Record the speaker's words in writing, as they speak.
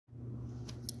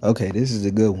Okay, this is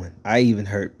a good one. I even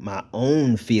hurt my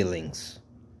own feelings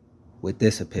with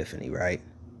this epiphany, right?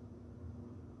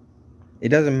 It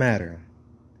doesn't matter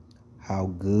how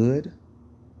good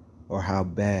or how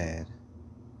bad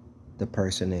the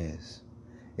person is.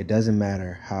 It doesn't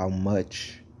matter how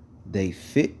much they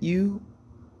fit you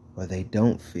or they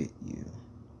don't fit you.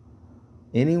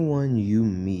 Anyone you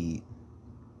meet,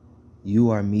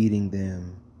 you are meeting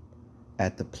them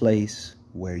at the place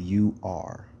where you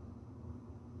are.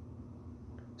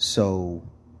 So,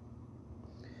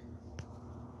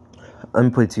 let me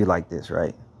put it to you like this,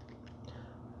 right?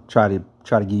 Try to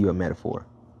give you a metaphor.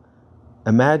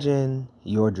 Imagine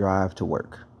your drive to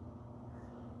work.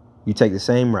 You take the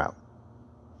same route.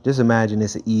 Just imagine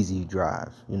it's an easy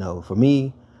drive. For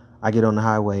me, I get on the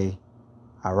highway,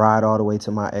 I ride all the way to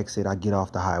my exit, I get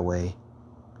off the highway.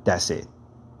 That's it.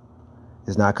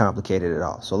 It's not complicated at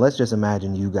all. So let's just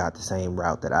imagine you got the same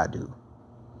route that I do.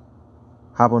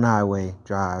 Hop on the highway,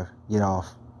 drive, get off,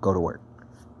 go to work.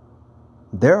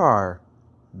 There are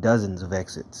dozens of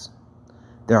exits.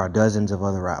 There are dozens of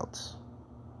other routes.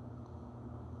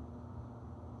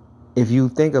 If you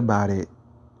think about it,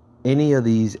 any of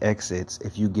these exits,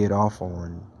 if you get off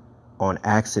on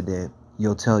accident,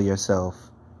 you'll tell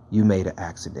yourself you made an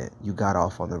accident. You got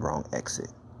off on the wrong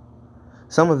exit.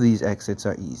 Some of these exits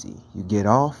are easy. You get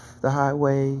off the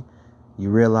highway, you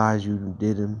realize you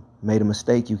made a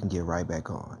mistake, you can get right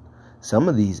back on. Some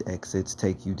of these exits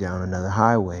take you down another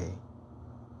highway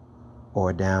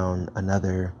or down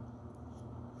another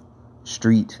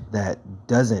street that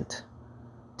doesn't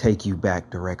take you back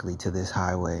directly to this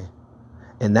highway.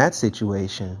 In that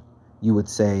situation, you would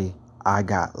say, I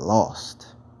got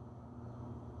lost.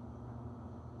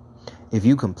 If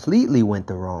you completely went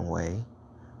the wrong way,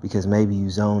 because maybe you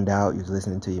zoned out, you was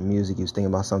listening to your music, you was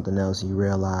thinking about something else, you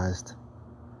realized,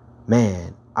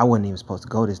 man, I wasn't even supposed to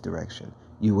go this direction.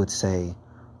 You would say,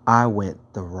 I went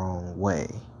the wrong way.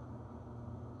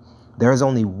 There's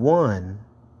only one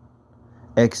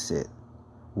exit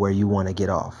where you want to get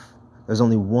off. There's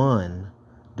only one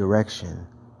direction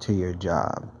to your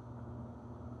job.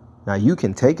 Now, you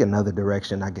can take another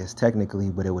direction, I guess,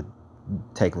 technically, but it would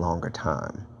take longer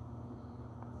time.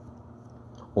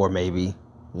 Or maybe,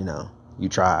 you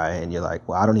try and you're like,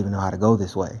 well, I don't even know how to go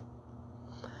this way.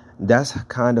 That's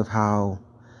kind of how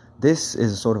this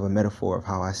is sort of a metaphor of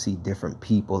how I see different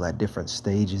people at different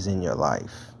stages in your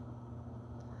life.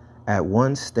 At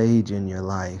one stage in your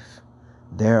life,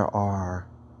 there are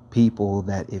people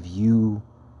that if you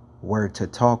were to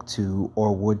talk to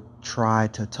or would try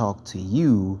to talk to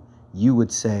you, you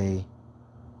would say,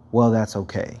 well, that's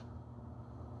okay.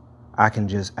 I can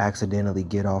just accidentally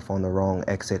get off on the wrong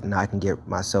exit and I can get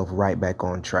myself right back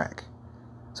on track.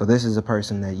 So this is a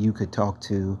person that you could talk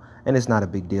to, and it's not a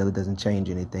big deal. It doesn't change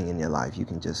anything in your life. You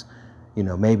can just,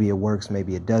 maybe it works,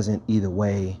 maybe it doesn't. Either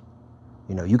way,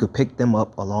 you could pick them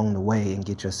up along the way and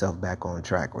get yourself back on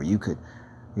track. Or you could,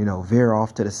 veer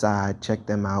off to the side, check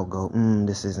them out, go,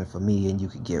 this isn't for me. And you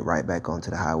could get right back onto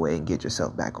the highway and get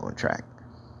yourself back on track.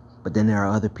 But then there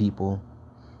are other people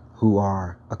who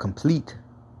are a complete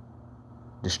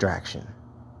distraction,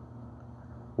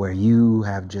 where you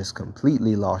have just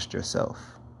completely lost yourself.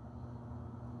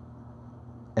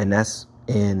 And that's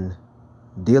in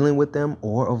dealing with them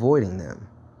or avoiding them.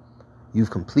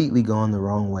 You've completely gone the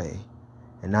wrong way.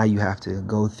 And now you have to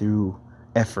go through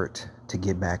effort to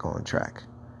get back on track.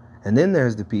 And then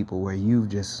there's the people where you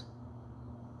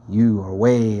are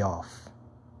way off.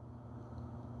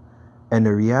 And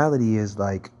the reality is,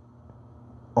 like,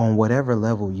 on whatever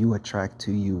level you attract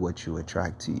to you what you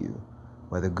attract to you,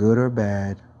 whether good or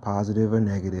bad, positive or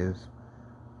negative,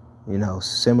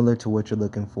 similar to what you're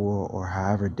looking for or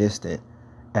however distant,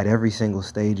 at every single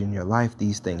stage in your life,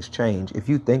 these things change. If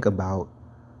you think about,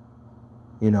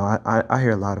 I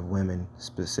hear a lot of women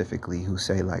specifically who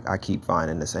say, like, I keep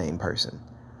finding the same person.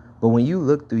 But when you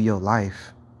look through your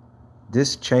life,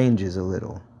 this changes a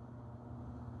little.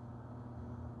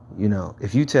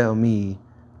 If you tell me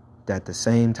that the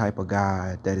same type of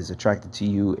guy that is attracted to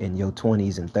you in your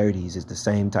 20s and 30s is the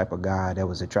same type of guy that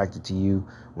was attracted to you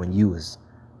when you was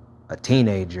a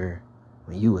teenager,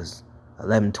 when you was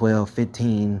 11, 12,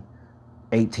 15,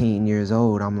 18 years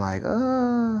old, I'm like,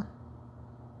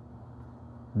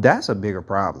 that's a bigger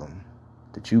problem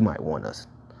that you might want to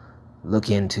look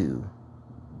into,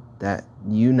 that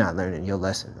you not learning your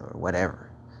lesson or whatever.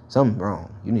 Something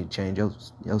wrong. You need to change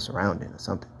your surrounding or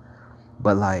something.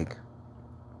 But like,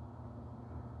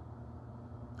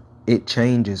 it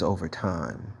changes over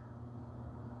time.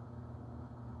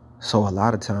 So a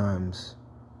lot of times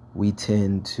we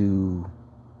tend to,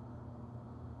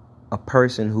 a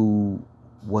person who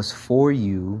was for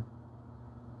you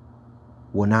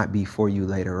will not be for you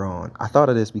later on. I thought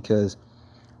of this because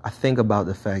I think about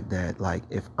the fact that, like,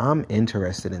 if I'm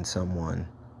interested in someone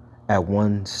at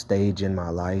one stage in my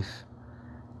life,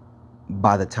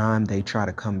 by the time they try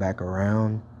to come back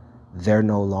around, they're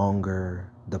no longer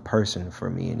the person for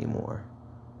me anymore.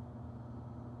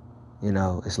 You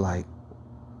know, it's like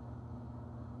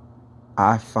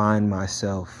I find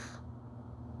myself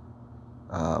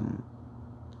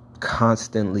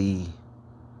constantly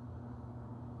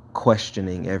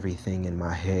questioning everything in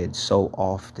my head so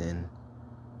often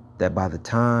that by the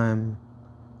time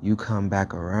you come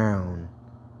back around,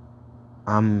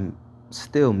 I'm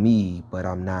still me, but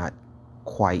I'm not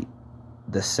quite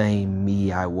the same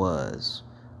me I was.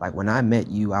 Like, when I met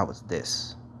you, I was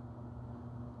this.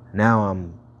 Now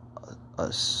I'm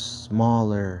a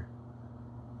smaller,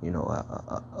 you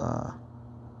know,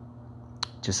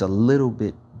 just a little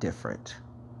bit different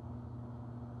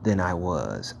than I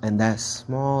was. And that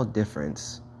small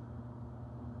difference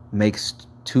makes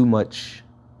too much.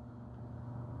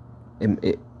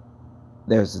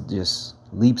 There's just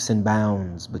leaps and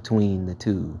bounds between the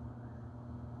two.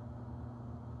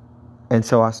 And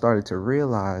so I started to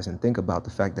realize and think about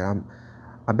the fact that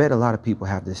I bet a lot of people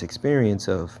have this experience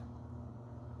of,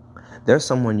 there's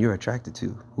someone you're attracted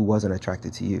to who wasn't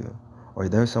attracted to you, or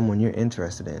there's someone you're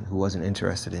interested in who wasn't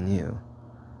interested in you.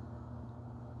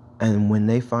 And when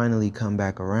they finally come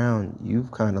back around,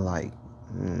 you've kind of like,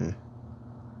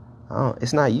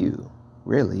 it's not you,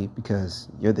 really, because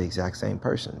you're the exact same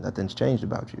person. Nothing's changed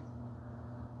about you.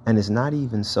 And it's not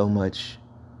even so much,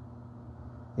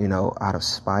 you know, out of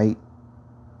spite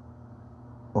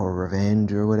or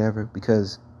revenge or whatever,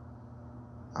 because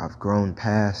I've grown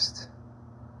past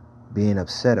being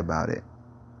upset about it.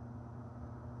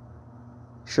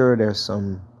 Sure, there's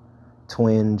some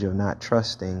twinge of not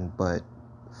trusting, but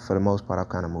for the most part, I've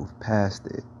kind of moved past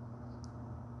it.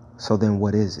 So then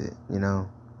what is it, you know,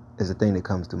 is the thing that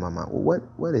comes to my mind. Well,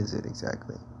 what is it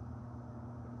exactly?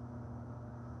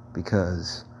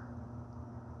 Because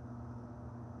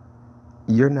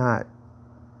you're not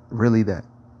really that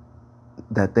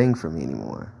thing for me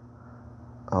anymore.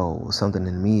 Oh, something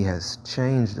in me has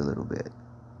changed a little bit.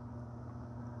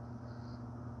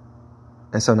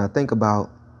 And so now think about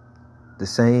the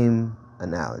same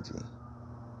analogy.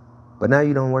 But now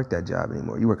you don't work that job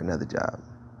anymore. You work another job.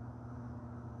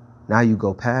 Now you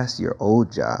go past your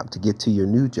old job to get to your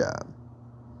new job.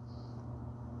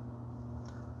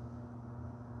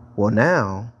 Well,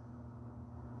 now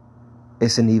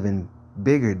it's an even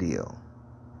bigger deal.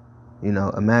 You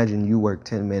know, imagine you work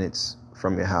 10 minutes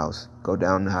from your house, go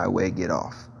down the highway, get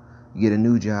off. You get a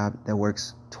new job that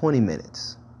works 20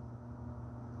 minutes.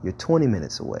 You're 20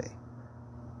 minutes away.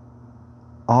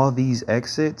 All these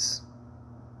exits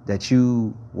that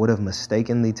you would have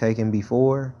mistakenly taken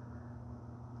before,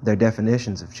 their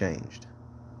definitions have changed.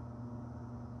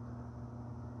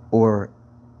 Or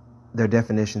their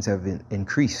definitions have been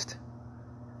increased.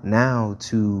 Now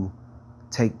to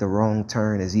take the wrong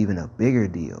turn is even a bigger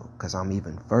deal because I'm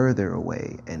even further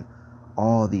away and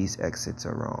all these exits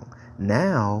are wrong.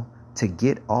 Now to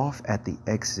get off at the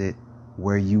exit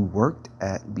where you worked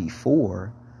at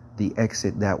before, the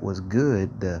exit that was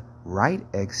good, the right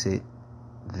exit,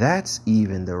 that's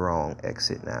even the wrong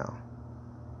exit now.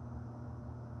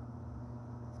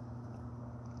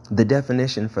 The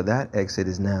definition for that exit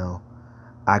is now,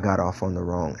 I got off on the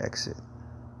wrong exit.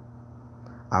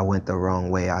 I went the wrong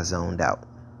way. I zoned out.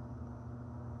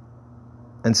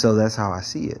 And so that's how I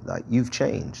see it. Like, you've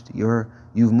changed.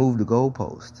 You've moved the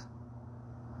goalpost.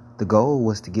 The goal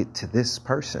was to get to this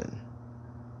person.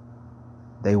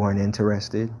 They weren't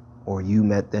interested, or you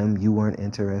met them, you weren't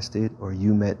interested, or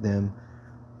you met them,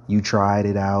 you tried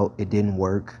it out, it didn't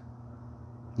work.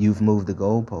 You've moved the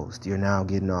goalpost. You're now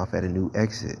getting off at a new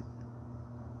exit.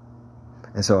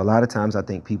 And so a lot of times I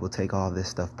think people take all this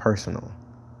stuff personal.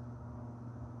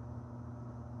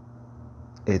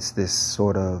 It's this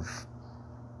sort of,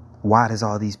 why does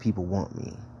all these people want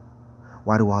me?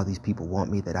 Why do all these people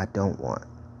want me that I don't want?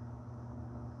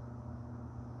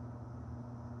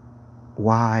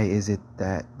 Why is it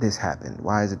that this happened?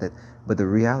 Why is it that? But the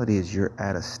reality is you're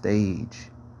at a stage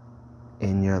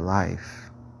in your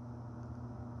life.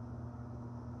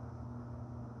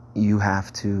 You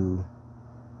have to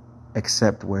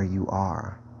accept where you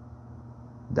are.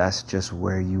 That's just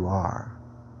where you are.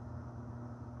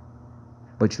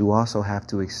 But you also have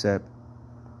to accept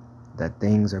that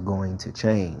things are going to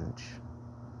change,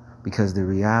 because the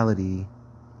reality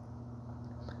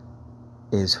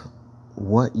is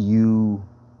what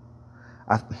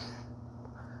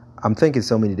I'm thinking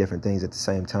so many different things at the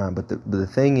same time, but the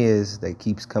thing is that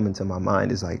keeps coming to my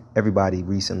mind is, like, everybody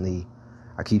recently,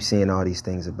 I keep seeing all these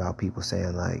things about people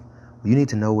saying like, you need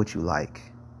to know what you like.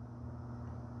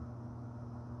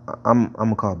 I'm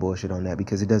gonna call bullshit on that,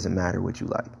 because it doesn't matter what you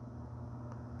like.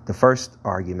 The first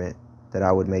argument that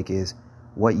I would make is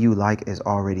what you like is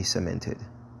already cemented.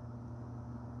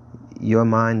 Your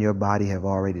mind, your body have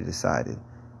already decided.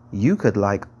 You could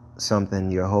like something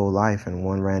your whole life and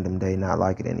one random day not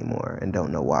like it anymore and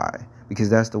don't know why, because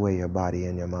that's the way your body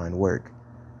and your mind work.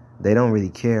 They don't really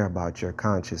care about your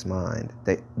conscious mind.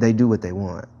 They do what they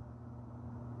want.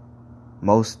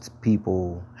 Most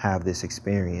people have this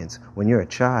experience. When you're a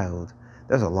child,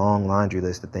 there's a long laundry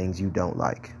list of things you don't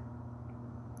like.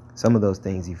 Some of those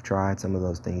things you've tried, some of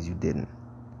those things you didn't.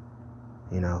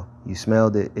 You know, you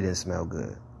smelled it, it didn't smell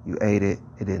good. You ate it,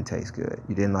 it didn't taste good.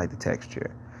 You didn't like the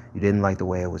texture. You didn't like the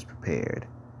way it was prepared.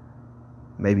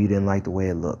 Maybe you didn't like the way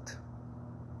it looked.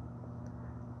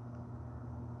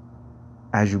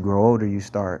 As you grow older, you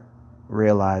start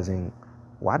realizing,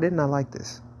 why didn't I like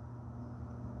this?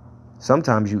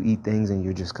 Sometimes you eat things and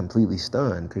you're just completely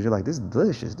stunned because you're like, this is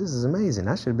delicious. This is amazing.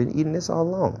 I should have been eating this all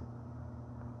along.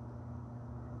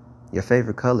 Your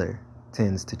favorite color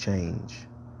tends to change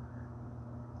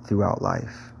throughout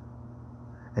life.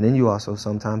 And then you also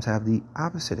sometimes have the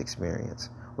opposite experience,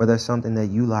 where there's something that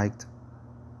you liked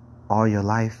all your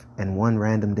life and one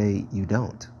random day you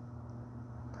don't.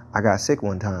 I got sick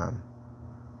one time,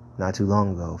 not too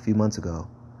long ago, a few months ago.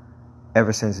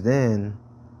 Ever since then,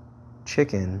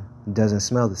 chicken doesn't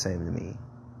smell the same to me.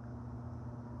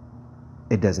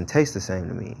 It doesn't taste the same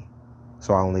to me.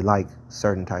 So I only like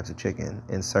certain types of chicken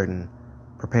in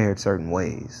prepared certain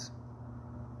ways.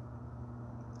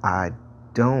 I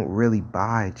don't really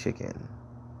buy chicken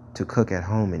to cook at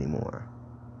home anymore.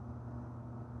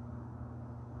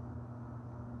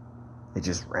 It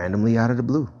just randomly out of the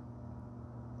blue.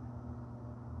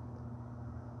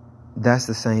 That's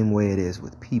the same way it is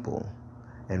with people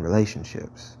and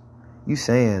relationships. You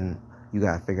saying you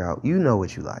gotta figure out, you know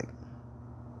what you like.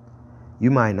 You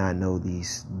might not know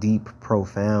these deep,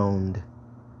 profound,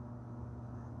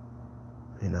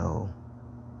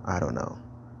 I don't know.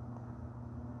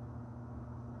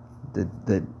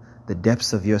 The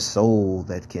depths of your soul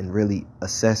that can really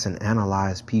assess and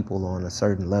analyze people on a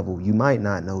certain level. You might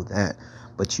not know that,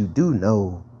 but you do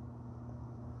know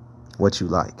what you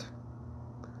like.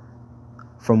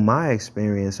 From my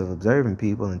experience of observing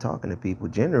people and talking to people,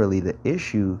 generally the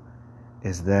issue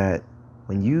is that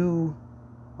when you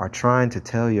are trying to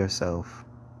tell yourself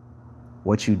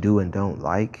what you do and don't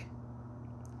like,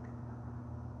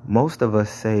 most of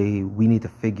us say we need to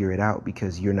figure it out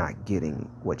because you're not getting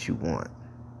what you want.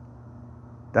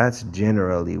 That's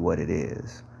generally what it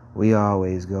is. We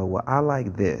always go, well, I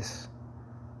like this.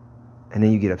 And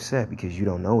then you get upset because you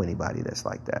don't know anybody that's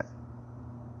like that.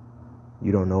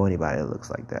 You don't know anybody that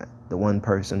looks like that. The one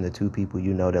person, the two people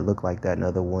you know that look like that,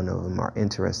 another one of them are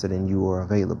interested in you or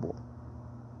available.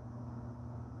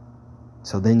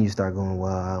 So then you start going,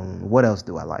 well, what else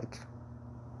do I like?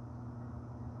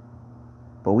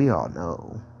 But we all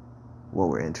know what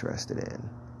we're interested in.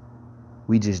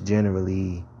 We just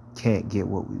generally can't get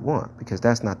what we want, because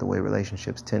that's not the way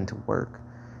relationships tend to work.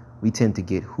 We tend to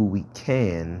get who we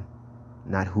can,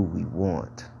 not who we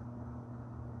want.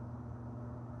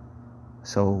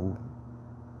 So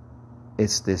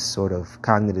it's this sort of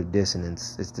cognitive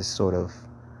dissonance. It's this sort of,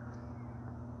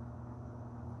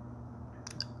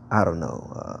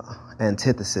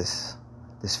 antithesis,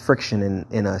 this friction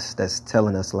in us that's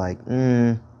telling us like,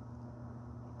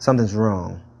 something's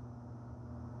wrong.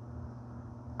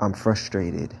 I'm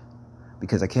frustrated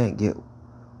because I can't get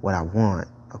what I want.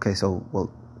 Okay, so,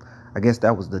 well, I guess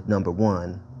that was the number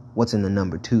one. What's in the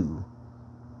number two?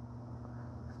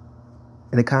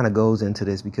 And it kind of goes into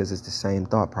this because it's the same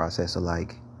thought process of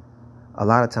like, a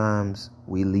lot of times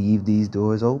we leave these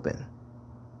doors open.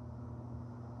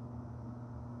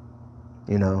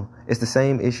 It's the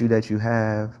same issue that you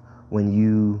have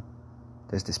when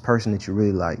there's this person that you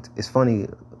really liked. It's funny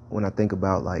when I think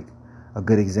about, like, a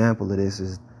good example of this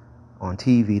is on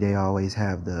TV, they always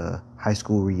have the high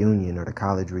school reunion or the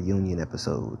college reunion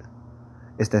episode.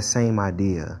 It's that same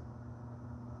idea.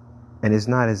 And it's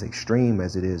not as extreme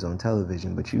as it is on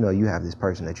television, but you have this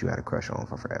person that you had a crush on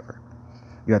for forever.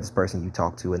 You have this person you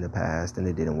talked to in the past and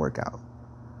it didn't work out.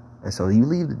 And so you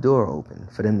leave the door open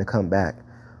for them to come back.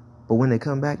 But when they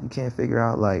come back, you can't figure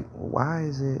out, like, why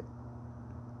is it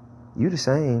you the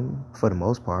same for the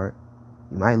most part?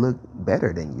 You might look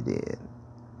better than you did.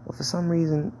 But for some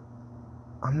reason,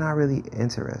 I'm not really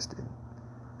interested.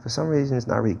 For some reason, it's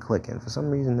not really clicking. For some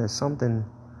reason, there's something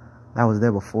that was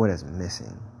there before that's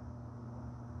missing.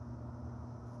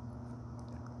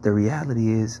 The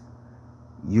reality is,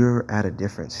 you're at a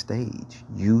different stage.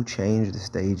 You change the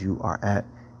stage you are at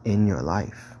in your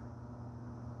life.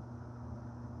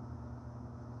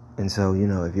 And so,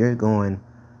 if you're going,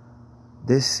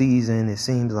 this season, it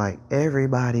seems like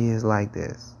everybody is like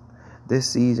this. This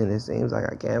season, it seems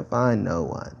like I can't find no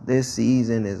one. This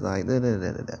season is like da da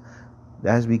da da da.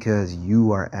 That's because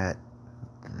you are at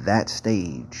that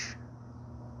stage.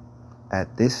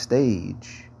 At this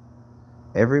stage,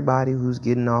 everybody who's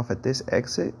getting off at this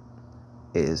exit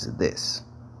is this.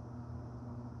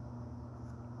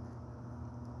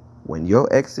 When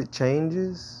your exit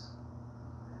changes,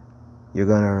 you're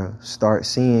going to start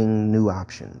seeing new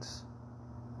options.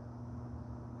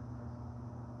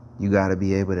 You got to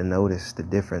be able to notice the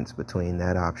difference between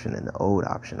that option and the old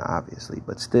option, obviously,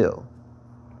 but still.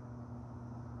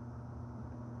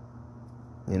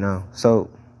 So,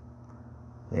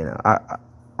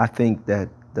 I think that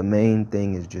the main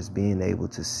thing is just being able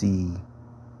to see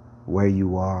where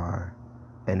you are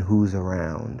and who's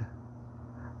around.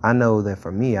 I know that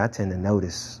for me, I tend to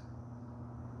notice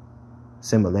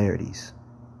similarities.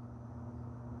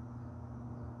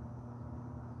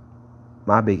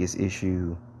 My biggest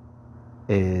issue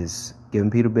is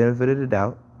giving people the benefit of the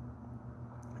doubt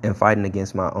and fighting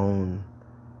against my own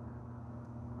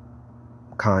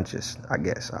conscience, I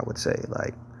guess I would say.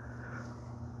 Like,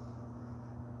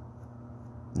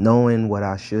 knowing what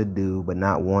I should do, but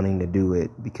not wanting to do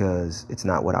it because it's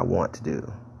not what I want to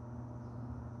do.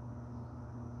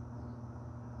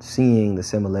 Seeing the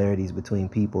similarities between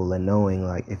people and knowing,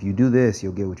 like, if you do this,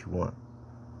 you'll get what you want.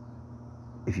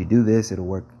 If you do this, it'll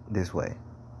work this way.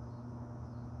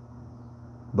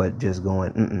 But just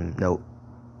going, nope.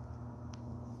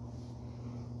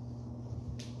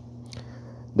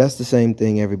 That's the same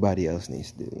thing everybody else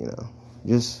needs to do,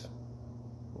 Just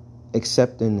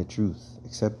accepting the truth,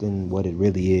 accepting what it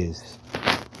really is.